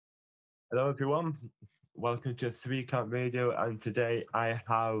Hello, everyone. Welcome to Three Count Radio. And today I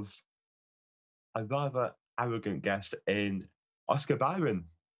have a rather arrogant guest in Oscar Byron.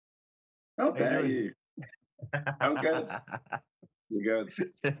 How How you dare doing? you? I'm good. I'm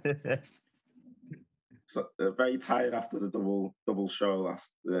good. So, very tired after the double show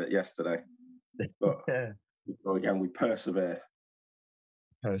yesterday, but again we persevere.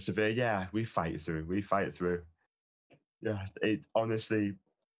 Persevere. Yeah, we fight through. We fight through. Yeah, it honestly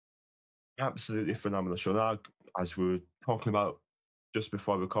absolutely phenomenal show. Now, as we were talking about just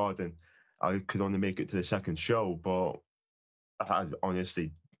before recording, I could only make it to the second show, but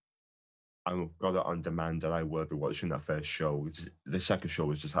honestly, I got it on demand that I will be watching that first show. The second show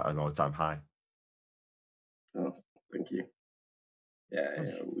was just at an all-time high. Oh, thank you. Yeah,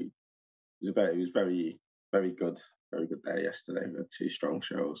 it was very good, very good day yesterday. We had two strong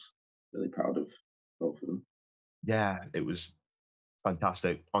shows. Really proud of both of them. Yeah, it was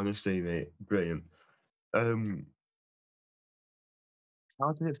fantastic. Honestly, mate, brilliant. Um,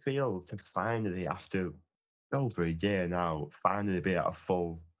 how did it feel to finally, after over a year now, finally be at a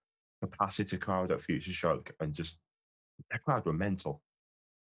full capacity crowd at Future Shock and just the crowd were mental.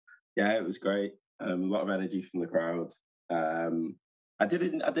 Yeah, it was great. A lot of energy from the crowd. I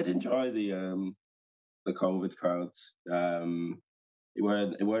did enjoy the COVID crowds. It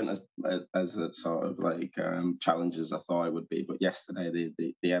weren't as sort of like challenge as I thought it would be. But yesterday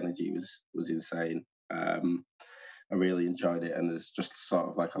the energy was insane. I really enjoyed it, and there's just sort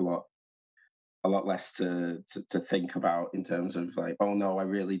of like a lot less to think about in terms of like, oh no, I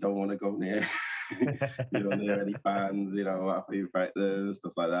really don't want to go near near any fans, after you fight them,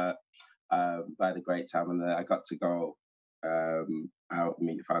 stuff like that. I had a great time, and I got to go out and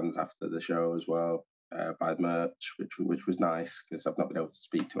meet fans after the show as well. Buy merch, which was nice because I've not been able to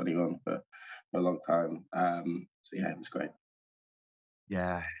speak to anyone for a long time. So yeah, it was great.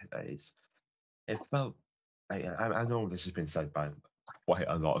 Yeah, it felt. I know this has been said by quite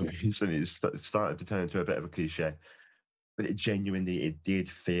a lot of reasons. It's started to turn into a bit of a cliche, but it did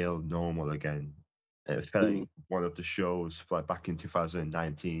feel normal again. It felt Mm, like one of the shows like back in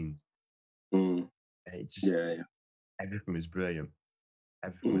 2019. mm, It just yeah, yeah. everything was brilliant.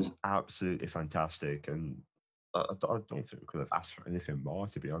 Everything was Mm. absolutely fantastic, and I don't think we could have asked for anything more,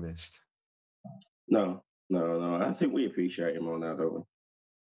 to be honest. No, no, no. I think we appreciate it more now, don't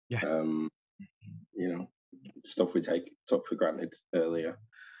Yeah, we? Stuff we took for granted earlier,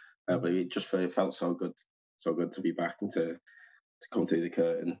 but it felt so good to be back and to come through the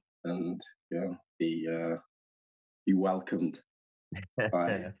curtain and be welcomed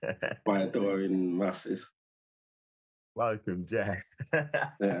by adoring masses. welcome, yeah.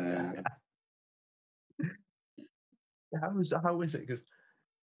 Uh, How is it? Because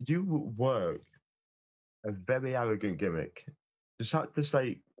you work a very arrogant gimmick. Does that just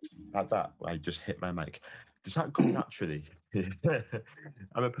like that? I just hit my mic. Does that come naturally?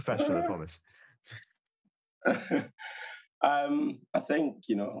 I'm a professional, I promise. I think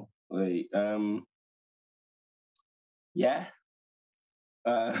yeah.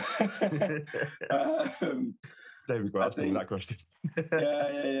 Uh, um, There we go. I That's the end of think that question. yeah,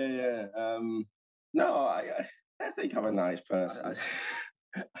 yeah, yeah, yeah. No, I think I'm a nice person.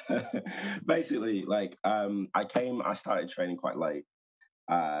 Basically, like I started training quite late,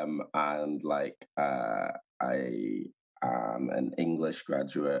 and like I am an English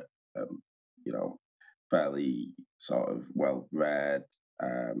graduate, um, you know, fairly sort of well read.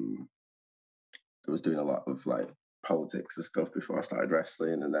 I was doing a lot of like politics and stuff before I started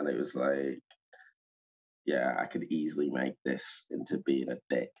wrestling, and then it was like, yeah, I could easily make this into being a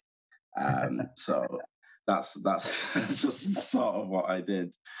dick. So that's just sort of what I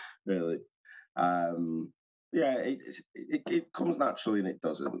did, really. Um, yeah, it comes naturally and it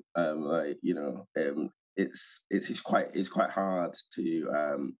doesn't. It's quite hard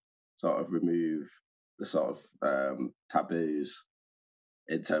to sort of remove the sort of taboos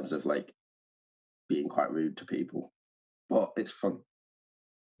in terms of like being quite rude to people, but it's fun.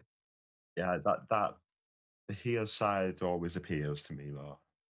 Yeah, that the heel side always appeals to me more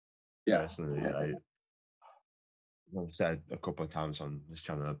Yeah. personally. I've said a couple of times on this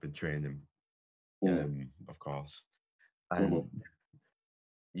channel, I've been training, Mm, of course, mhm. and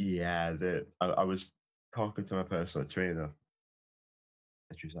yeah, I was talking to my personal trainer,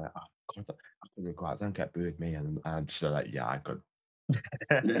 and she was like, "Oh, God, I couldn't go out there and get booed, me," and I'm just like, "Yeah, I could."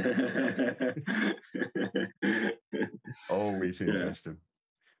 Always Yeah, interesting,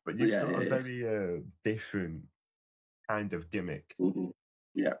 but you've yeah, got a yeah, yeah. very different kind of gimmick. Mhm.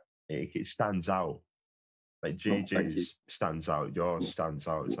 Yeah. It stands out. Like Oh, thank you. JJ's stands out, yours Mm, stands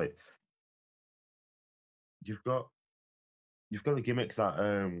out. It's mm, like you've got you've got a gimmick that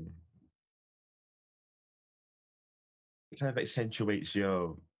kind of accentuates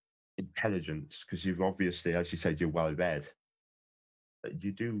your intelligence because you've obviously, as you said, you're well read.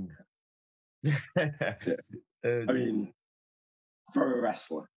 You do. Yeah. I You, mean, for a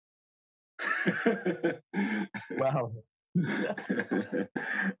wrestler. wow.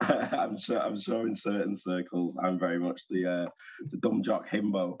 I'm sure in certain circles I'm very much the dumb jock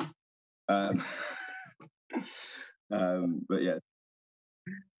himbo. Um, but yeah,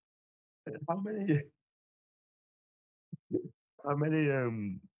 How many? How many?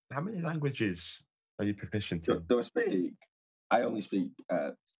 How many languages are you proficient in? do I speak? I only speak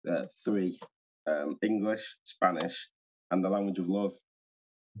three: English, Spanish, and the language of love.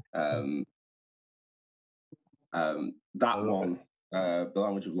 Um, I that love it. one, the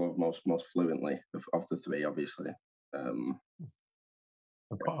language of love, most fluently of the three, obviously. Um,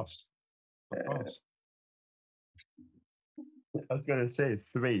 Of course, of yeah. course. I was going to say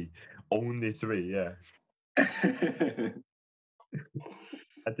three, only three. Yeah,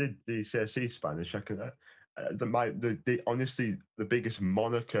 I did the CSE Spanish. I could. The honestly the biggest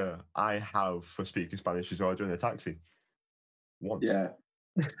moniker I have for speaking Spanish is ordering a taxi once. Yeah.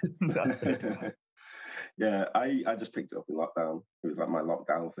 That's it. Yeah, I just picked it up in lockdown. It was like my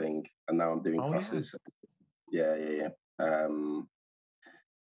lockdown thing, and now I'm doing Oh yeah. classes. Yeah.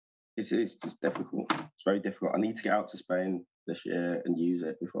 It's just difficult. It's very difficult. I need to get out to Spain this year and use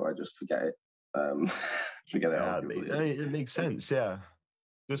it before I just forget it. Forget it all Yeah, completely. it makes sense. Yeah,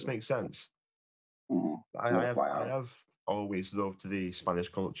 just makes sense. I'm gonna fly I out. have always loved the Spanish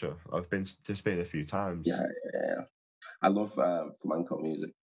culture. I've been to Spain a few times. Yeah. I love flamenco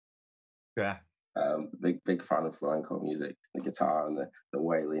music. Yeah, Big fan of flamenco music. The guitar and the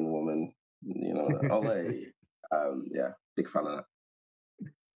wailing woman. You know, ole. Yeah, big fan of that.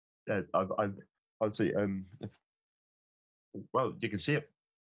 yeah. I've honestly well, you can see it.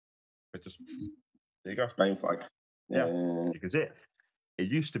 It just there you go. Spain flag. Yeah, Yeah. you can see it. It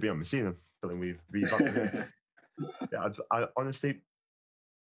used to be on Messina, but then we've revamped it. Yeah, I honestly,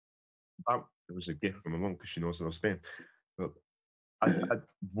 it was a gift from my mum because she knows I love Spain. But I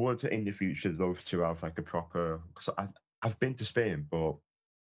would in the future love to have like a proper. Because I've been to Spain, but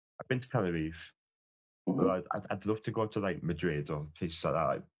I've been to Tenerife. But Mhm. I'd love to go to like Madrid or places like that.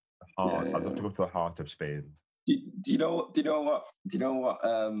 Like Yeah, heart. I'd love yeah. to go to the heart of Spain. Do you know? Do you know what? Do you know what?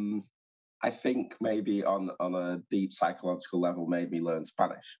 I think maybe on a deep psychological level made me learn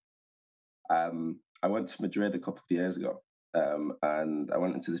Spanish. I went to Madrid a couple of years ago, and I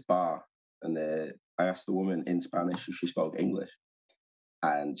went into this bar, and I asked the woman in Spanish if she spoke English,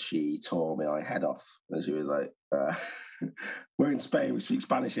 and she tore me my head off, and she was like, "We're in Spain, we speak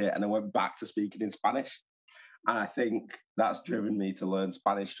Spanish here," and I went back to speaking in Spanish, and I think that's driven me to learn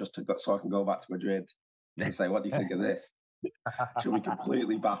Spanish just so I can go back to Madrid and say, "What do you think of this?" She'll be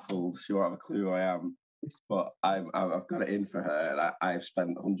completely baffled. She won't have a clue who I am. But I've got it in for her, and I've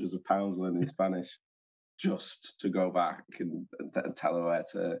spent hundreds of pounds learning Spanish just to go back and tell her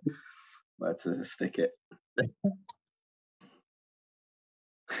where to stick it.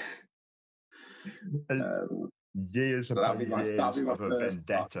 Um, Years so upon that'll be years my of a first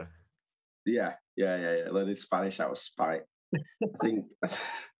stop. vendetta. Yeah. Learning Spanish out of spite. I think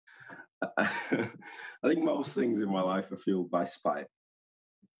I think most things in my life are fueled by spite.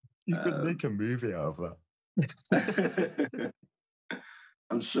 You could make a movie out of that.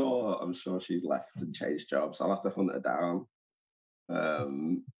 I'm sure she's left and changed jobs. I'll have to hunt her down.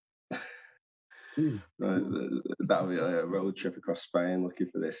 Um, that'll be a road trip across Spain looking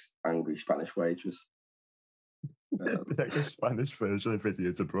for this angry Spanish waitress. It's like a Spanish version of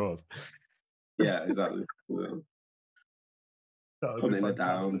Idiots Abroad. Yeah, exactly. That would be Hunting her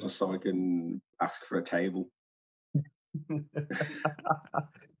down fantastic. just so I can ask for a table.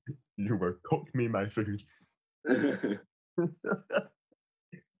 You will cook me my food.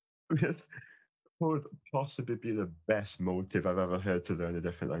 It would possibly be the best motive I've ever heard to learn a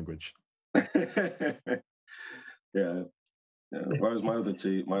different language. Yeah. Whereas my other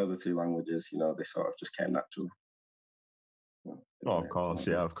two languages, they sort of just came naturally. Oh, of course,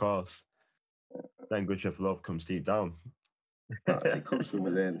 yeah, of course. Language of love comes deep down. It comes from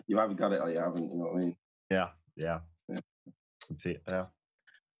within. You haven't got it or you haven't, you know what I mean? Yeah. Yeah.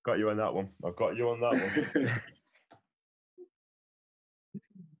 Got you on that one. I've got you on that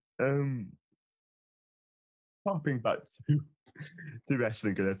one. Hopping back to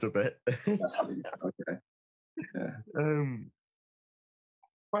wrestling a little bit. Okay. Yeah.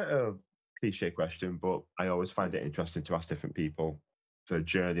 Quite a cliche question, but I always find it interesting to ask different people the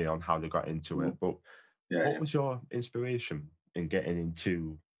journey on how they got into it. But what was your inspiration in getting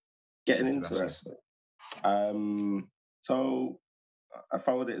into wrestling? wrestling? So I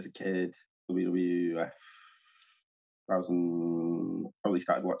followed it as a kid, WWF, probably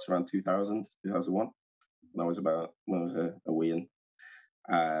started watching around 2000, 2001, when I was a wean.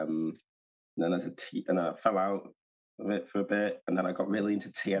 And then and I fell out of it for a bit, and then I got really into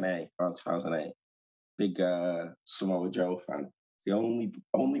TNA around 2008. Big Samoa Joe fan. It's the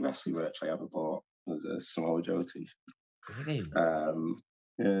only wrestling merch I ever bought was a Samoa Joe t-shirt. Really?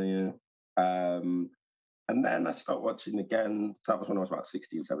 Yeah. And then I started watching again. That was when I was about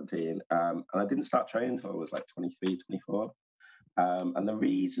 16, 17. And I didn't start training until I was like 23, 24. And the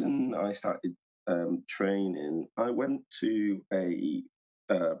reason I started training, I went to a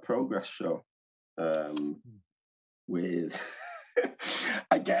progress show with,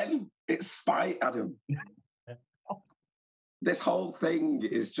 again, it's spite, Adam. This whole thing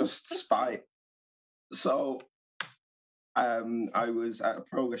is just spite. So I was at a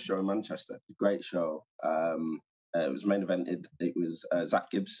progress show in Manchester, a great show. It was main evented. It was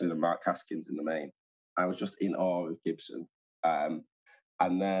Zach Gibson and Mark Haskins in the main. I was just in awe of Gibson. And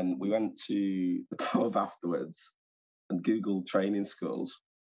then we went to the pub afterwards and Googled training schools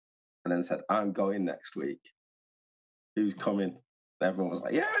and then said, I'm going next week. Who's coming? And everyone was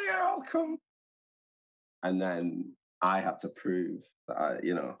like, yeah, I'll come. And then I had to prove that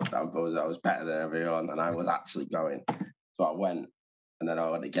I was better than everyone and I was actually going. So I went, and then I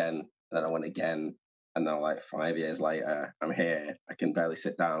went again, and then I went again, and now like 5 years later, I'm here. I can barely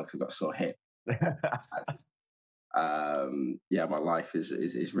sit down because I've got a sore hip. My life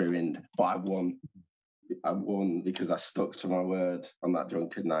is ruined, but I won. I won because I stuck to my word on that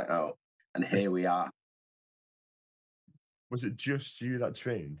drunken night out, and here we are. Was it just you that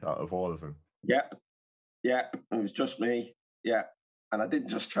trained out of all of them? Yep. It was just me. Yeah, and I didn't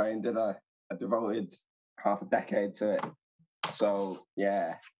just train, did I? I devoted half a decade to it. So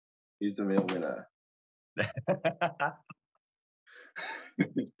yeah, who's the real winner? The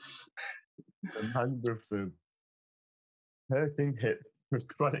man with the hurting hip, with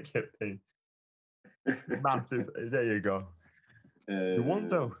chronic hip pain. Massive. There you go. You won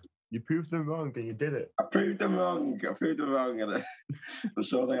though. You proved them wrong and you did it. I proved them wrong. And I'm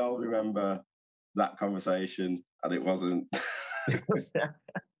sure they all remember that conversation, and it wasn't.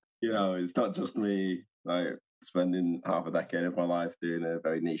 It's not just me like spending half a decade of my life doing a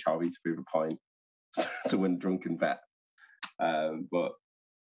very niche hobby to prove a point to win a drunken bet. But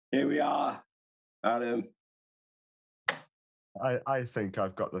here we are, Adam. I think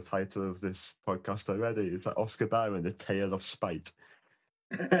I've got the title of this podcast already. It's like Oscar Byron, The Tale of Spite.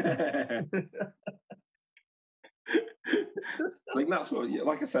 I think that's what,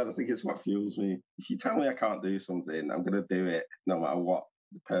 like I said, I think it's what fuels me. If you tell me I can't do something, I'm going to do it no matter what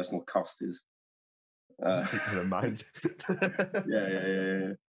the personal cost is. Never mind.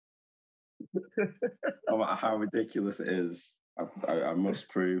 Yeah. No matter how ridiculous it is, I must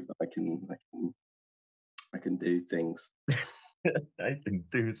prove that I can do things. I can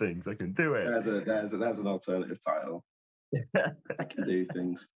do things. I can do it. There's an alternative title. I can do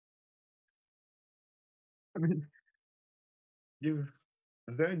things. I mean, you've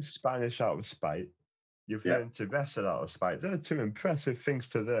learned Spanish out of spite. You've learned to wrestle out of spite. There are two impressive things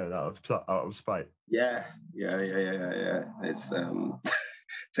to learn out of spite. Yeah. It's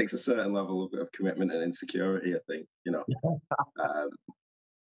takes a certain level of commitment and insecurity, I think,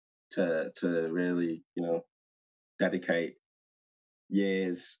 to really, dedicate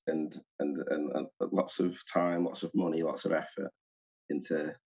years and lots of time, lots of money, lots of effort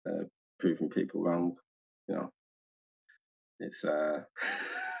into proving people wrong. It's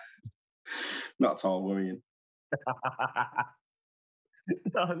not at all worrying.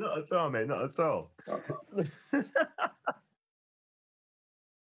 No, not at all, mate. Not at all.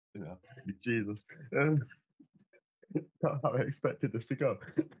 Jesus. Not how I expected this to go.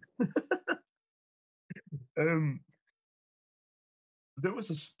 There was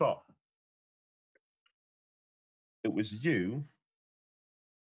a spot. It was you,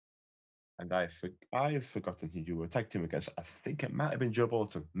 and I've forgotten who you were tag team against. I think it might have been Joe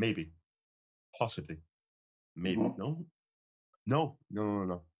Bolton. Maybe. Possibly. Maybe. Mm-hmm. No.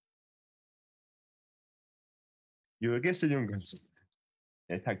 You were against the Young Guns.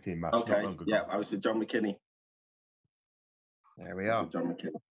 A tag team match. Okay. Yeah, I was with John McKinney. There we are. John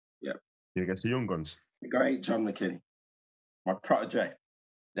McKinney. Yeah. You're against the Young Guns. The great John McKinney. My protege.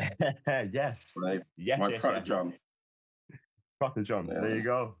 Yes. Right. Yes. My protege John. Protege John. Yeah. There you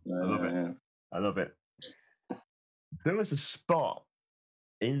go. I love it. Yeah. I love it. There was a spot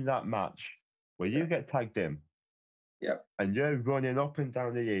in that match where you get tagged in. Yeah. And you're running up and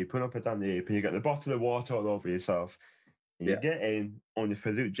down the apron, and you get the bottle of water all over yourself. And you get in only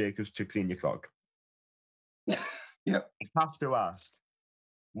for Luke Jacobs to clean your clock. Yeah. I have to ask,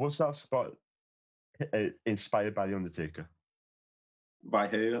 was that spot Inspired by the Undertaker. By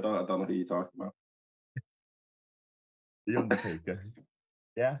who? I don't know who you're talking about. The Undertaker.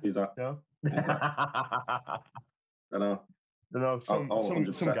 Yeah. Who's that? No. Who's that? I don't know. No, some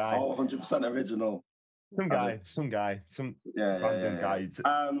guy. All 100% original. Some guy. Some random guy.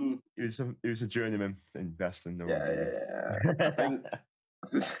 He was a journeyman in wrestling. Yeah. I think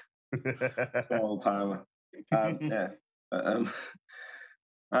small timer. Yeah.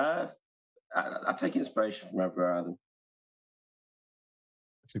 I take inspiration from Edward Arden.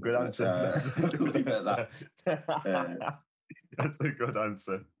 That's a good answer. Leave it at that. That's a good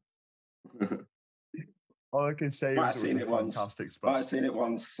answer. All I can say is it was a fantastic spot. Might have seen it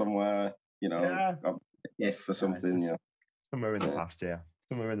once somewhere, if or something. Yeah, somewhere in the past. Yeah,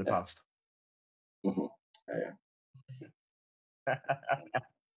 somewhere in the past. Mm-hmm. Yeah.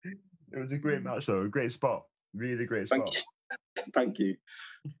 It was a great match, though. A great spot. Really great spot. Thank you.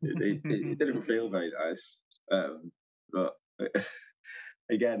 It didn't feel very nice, but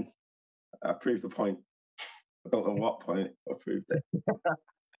again, I proved the point. I don't know what point I proved it.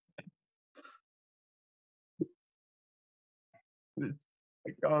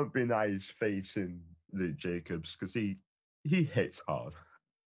 It can't be nice facing Luke Jacobs because he hits hard.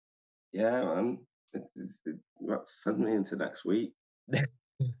 Yeah, man. Send me into next week. Yeah.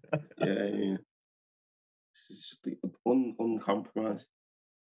 It's just uncompromised.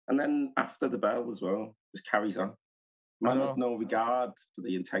 And then after the bell as well, just carries on. Man has no regard for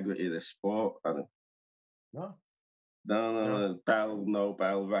the integrity of the sport. No. Bell, no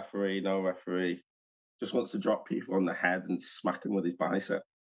bell, referee, no referee. Just wants to drop people on the head and smack them with his bicep.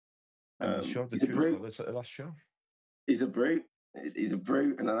 He's a brute. Last show. He's a brute. He's a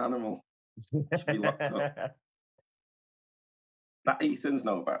brute and an animal. Should be locked up. That Ethan's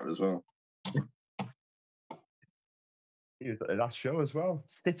no better as well. He was at the last show as well,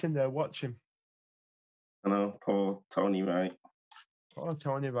 sitting there watching. I know, poor Tony Wright. Poor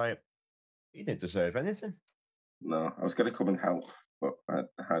Tony Wright. He didn't deserve anything. No, I was going to come and help, but I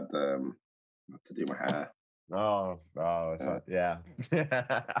had to do my hair. Yeah.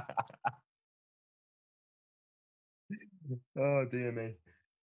 Oh dear me.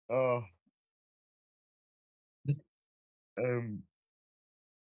 Oh.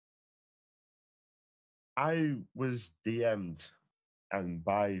 I was DM'd and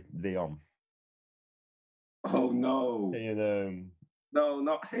by Leon. Oh no! Saying, no,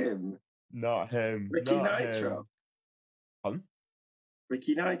 not him. Not him. Ricky Nitro. Huh?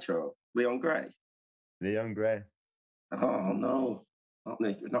 Ricky Nitro. Leon Gray. Leon Gray. Oh no!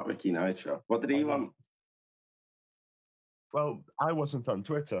 Not Ricky Nitro. What did he want? Well, I wasn't on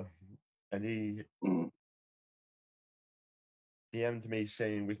Twitter, and he DM'd me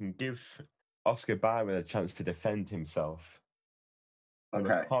saying we can give Oscar Byron a chance to defend himself.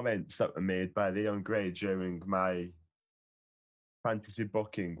 Okay. The comments that were made by Leon Gray during my fantasy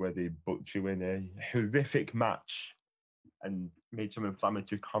booking, where they booked you in a horrific match and made some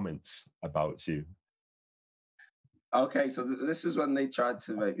inflammatory comments about you. Okay, so this is when they tried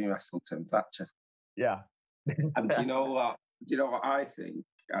to make me wrestle Tim Thatcher. Yeah. And do you know what? Do you know what I think,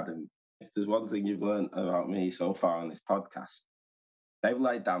 Adam? If there's one thing you've learned about me so far on this podcast, they've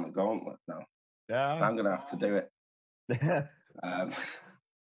laid down the gauntlet now. Yeah. I'm going to have to do it. If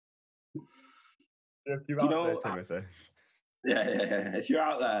you're out there, Timothy. Yeah. If you're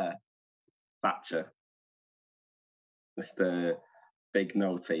out there, Thatcher, Mr. Big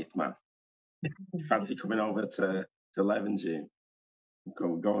No Teeth Man, fancy coming over to Levenshulme?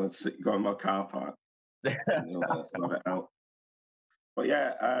 Go in my car park. Love it out. But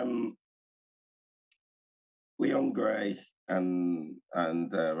yeah, Leon Gray and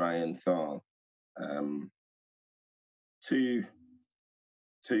Ryan Thorne, two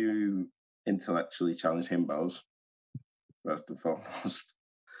intellectually challenged himbos, first and foremost.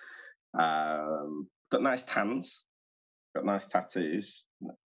 Got nice tans, got nice tattoos,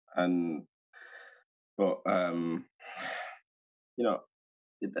 but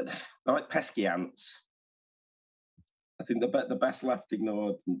they're like pesky ants. I think the best left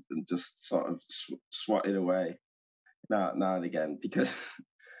ignored and just sort of swatted away now and again, because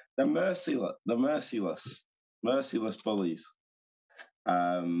they're merciless. They're merciless bullies.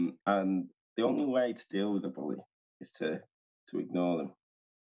 And the only way to deal with a bully is to ignore them.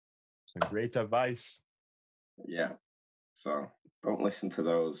 Some great advice. Yeah. So don't listen to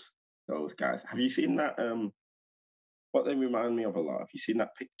those guys. Have you seen that? What they remind me of a lot. Have you seen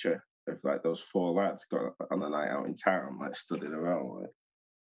that picture of like those four lads got on a night out in town, like stood in a row? Like,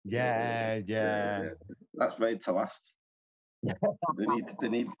 yeah. That's made to last. They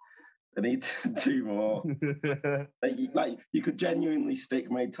need to do more. like you could genuinely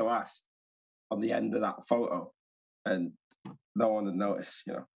stick made to last on the end of that photo, and no one would notice,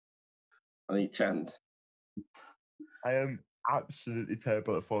 on each end. I am absolutely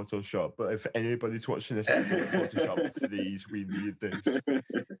terrible at Photoshop, but if anybody's watching this and good at Photoshop, please, we need this.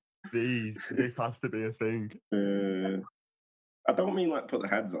 Please, this has to be a thing. I don't mean like put the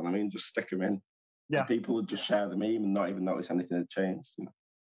heads on. I mean just stick them in. Yeah. And people would just share the meme and not even notice anything had changed.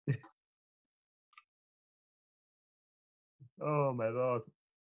 Oh my lord.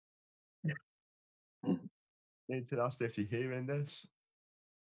 Mm. Need to ask if you're hearing this.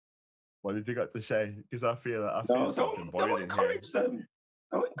 What did you got to say? Because I feel No, something don't boiling encourage here. them.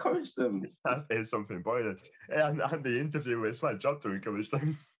 Don't encourage them. I feel something boiling. And the interviewer, it's my job to encourage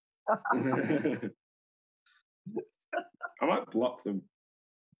them. I might block them.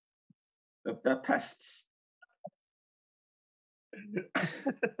 They're pests.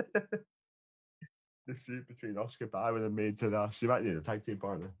 The feud between Oscar Byron and me to that. You might need a tag team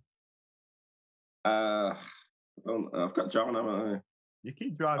partner. I don't know. I've got John, haven't I? You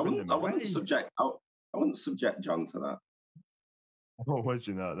keep driving them I away. I wouldn't subject John to that. Oh, would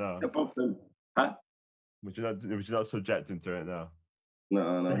you not? No. Above them. Huh? Would you not subject him to it now?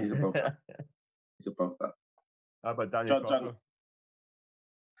 No, he's above that. He's above that. How about Danny John, Crocker?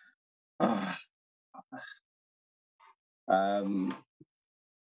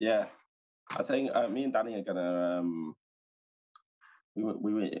 Yeah, I think me and Danny are gonna.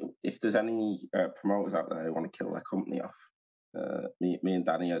 If there's any promoters out there who want to kill their company off, me and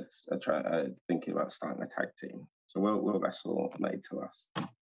Danny are thinking about starting a tag team. So we'll wrestle made to last.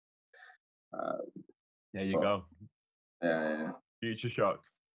 There you go. Yeah. Future Shock.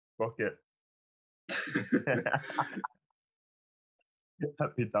 Fuck it.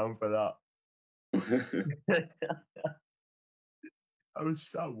 I'd be down for that. I was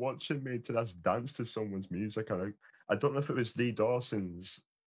sat watching me to dance to someone's music, and I don't know if it was Lee Dawson's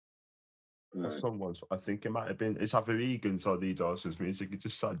or someone's. I think it might have been. It's either Egan's or Lee Dawson's music. He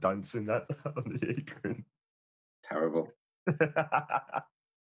just started dancing that on the apron. Terrible.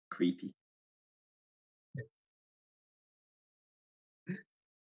 Creepy.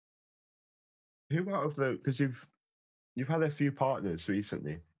 Who out of because you've had a few partners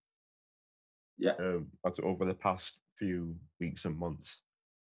recently. Yeah. Over the past few weeks and months.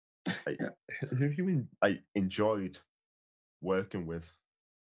 Yeah. Who have you enjoyed working with?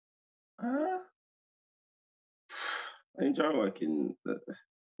 I enjoy working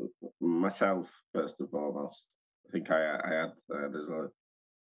myself first and foremost. I think I had there's a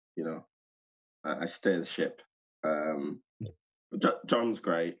I steer the ship. John's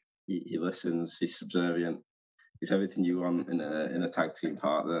great. He listens. He's subservient. He's everything you want in a tag team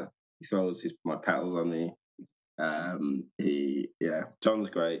partner. He throws my pedals on me. John's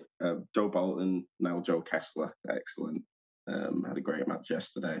great. Joe Bolton, now Joe Kessler, excellent. Had a great match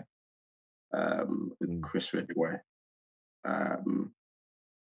yesterday with Chris Ridgway and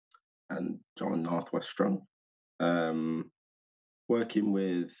John Northwest Strong. Working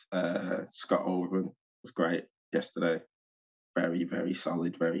with Scott Oldman was great yesterday. Very, very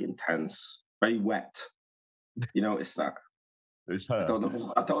solid, very intense, very wet. You notice that? It's her. I don't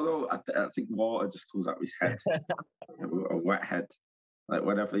know. I think water just comes out of his head. A wet head. Like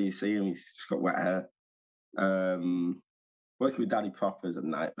whenever you see him, he's just got wet hair. Working with Danny Proper is a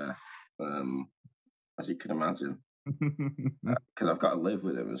nightmare, as you can imagine, because I've got to live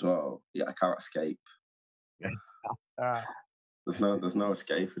with him as well. Yeah, I can't escape. There's no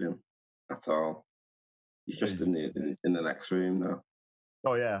escaping him at all. He's just in the next room now.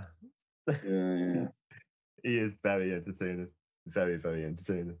 Oh yeah. Yeah. He is very entertaining. Very, very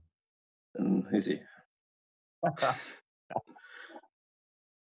entertaining. Is he?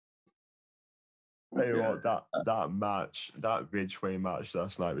 Tell you what, that match, that Ridgeway match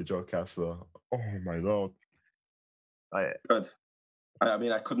last night with Joe Kessler. Oh my lord! Good. I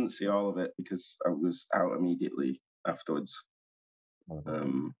mean, I couldn't see all of it because I was out immediately afterwards.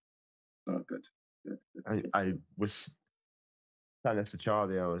 Good. I was telling to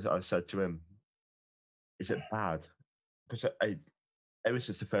Charlie. I said to him, "Is it bad?" Because ever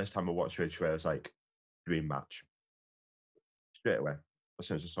since the first time I watched Ridgeway, I was like, "Dream match." Straight away, as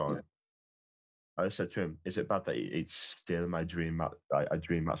soon as I saw it. I said to him, "Is it bad that it's still my dream match? A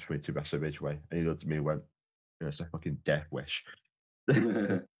dream match for me to wrestle Ridgeway?" And he looked at me and went, "It's a fucking death wish."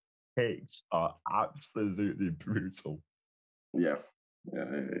 Hits are absolutely brutal. Yeah,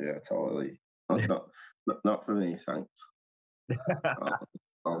 totally. Not for me, thanks.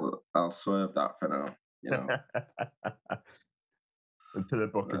 I'll swerve that for now. Until the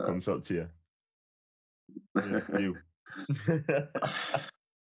booker comes up to you. You.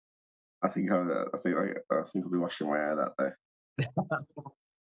 I think I'll be washing my hair that day.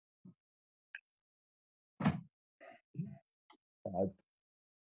 Uh,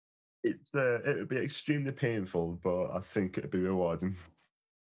 it would be extremely painful, but I think it'd be rewarding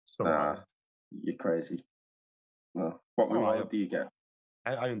somehow. Nah, you're crazy. No. What Oh, reward do you get?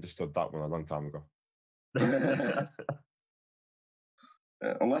 I understood that one a long time ago.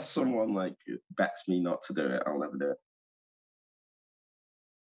 Unless someone like bets me not to do it, I'll never do it.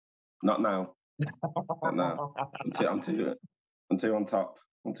 Not now. Not now. I'm too on top.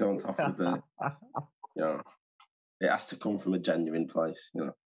 I'm too on top of the. You know, it has to come from a genuine place. You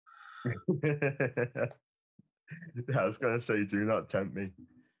know. I was going to say, do not tempt me.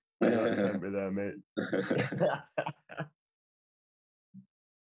 Do not tempt me there, mate.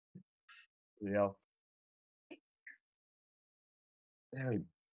 Yeah. Yeah.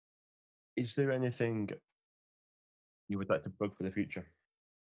 Is there anything you would like to plug for the future?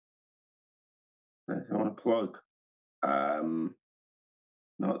 Anything I want to plug?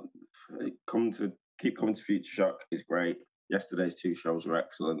 Not keep coming to Future Shock is great. Yesterday's two shows were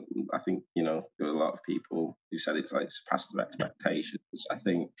excellent. I think there were a lot of people who said it's like surpassed their expectations. I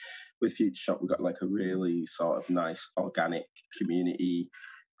think with Future Shock we've got like a really sort of nice organic community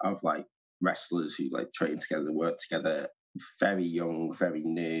of like wrestlers who like train together, work together, very young, very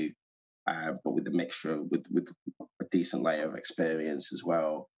new, but with a mixture with a decent layer of experience as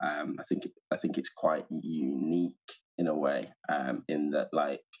well. I think it's quite unique in a way, in that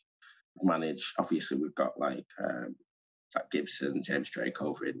like manage. Obviously, we've got like Gibson, James Drake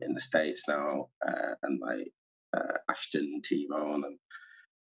over in the States now, and like Ashton, T-Bone, and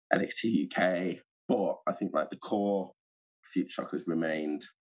NXT UK. But I think like the core Future Shock has remained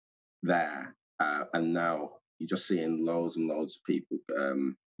there, and now you're just seeing loads and loads of people,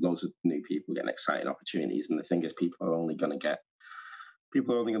 loads of new people getting exciting opportunities. And the thing is, people are only going to get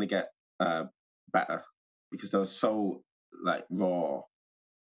better because they're so like raw.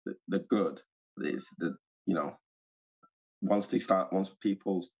 They're good. Is the once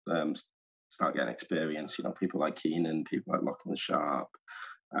people start getting experience, people like Keenan, people like Lachlan Sharp,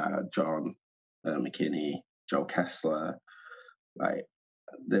 John McKinney, Joe Kessler, like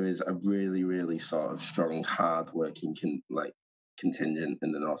there is a really, really sort of strong, hard-working contingent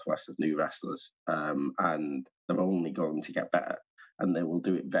in the Northwest of new wrestlers, and they're only going to get better, and they will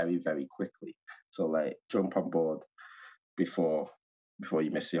do it very, very quickly. So, like, jump on board before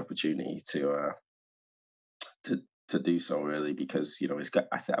you miss the opportunity to do so, really, because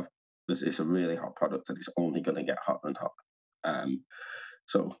it's a really hot product, and it's only going to get hotter and hotter.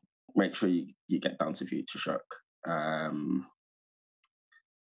 So make sure you get down to Future Shock.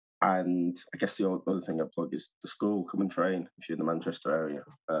 And I guess the other thing I plug is the school. Come and train if you're in the Manchester area.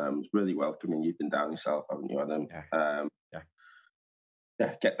 It's really welcoming. You've been down yourself, haven't you, Adam? Yeah.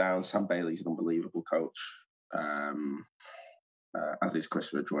 Yeah, get down. Sam Bailey's an unbelievable coach, as is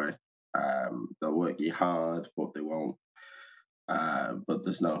Chris Ridgway. They'll work you hard, but they won't. But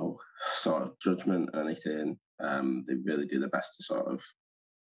there's no sort of judgment or anything. They really do their best to sort of,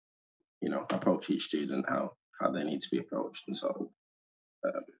 approach each student how they need to be approached, and sort of,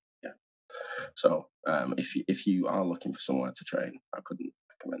 yeah. So if you are looking for somewhere to train, I couldn't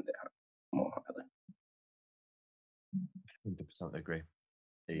recommend it more highly. 100% agree.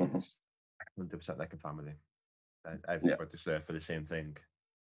 It's 100% like a family. Everybody's there for the same thing.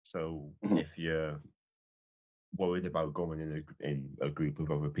 So if you're worried about going in a group of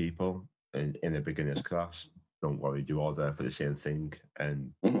other people in a beginner's class, don't worry. You're all there for the same thing,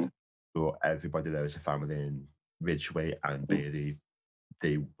 and everybody there is a family. In Ridgeway and Bailey,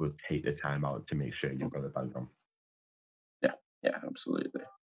 they will take the time out to make sure you've got a bag on. Yeah, absolutely.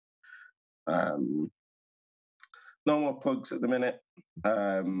 No more plugs at the minute.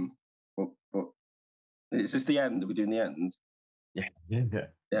 But is this the end? Are we doing the end?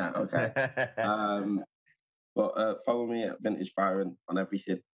 Yeah. Okay. But follow me at Vintage Byron on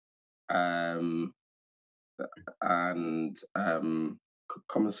everything. And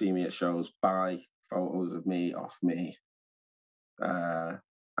come and see me at shows. Buy photos of me off me.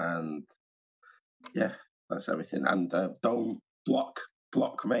 And yeah, that's everything. And don't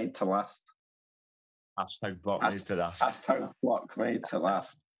block made to last. Hashtag block made to last. Hashtag block made to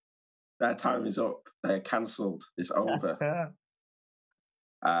last. Their time is up. They're cancelled. It's over.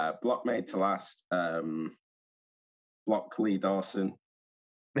 Block made to last. Block Lee Dawson.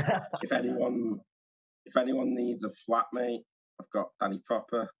 If anyone needs a flatmate, I've got Danny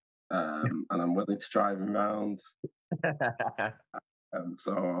Proper, and I'm willing to drive him around.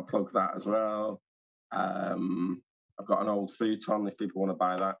 So I'll plug that as well. I've got an old futon if people want to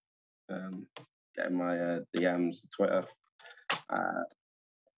buy that. Get in my DMs, Twitter.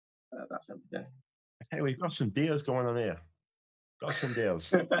 That's everything. Okay, we've got some deals going on here. Got some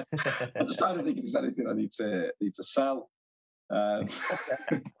deals. I'm just trying to think if there's anything I need to sell. Um,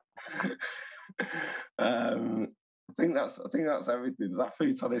 I think that's everything. That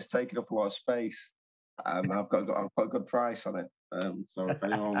futon is taking up a lot of space, and I've got a good price on it. So if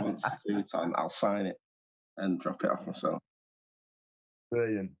anyone wants a futon, I'll sign it and drop it off myself.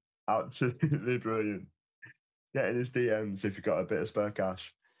 Brilliant. Absolutely brilliant. Get in his DMs if you've got a bit of spare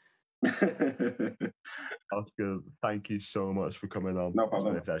cash. Oscar, thank you so much for coming on. No It's been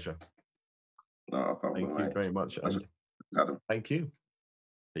problem. a pleasure. No problem. Thank you Mate. very much. Pleasure. And Thanks, Adam. thank you.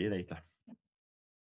 See you later.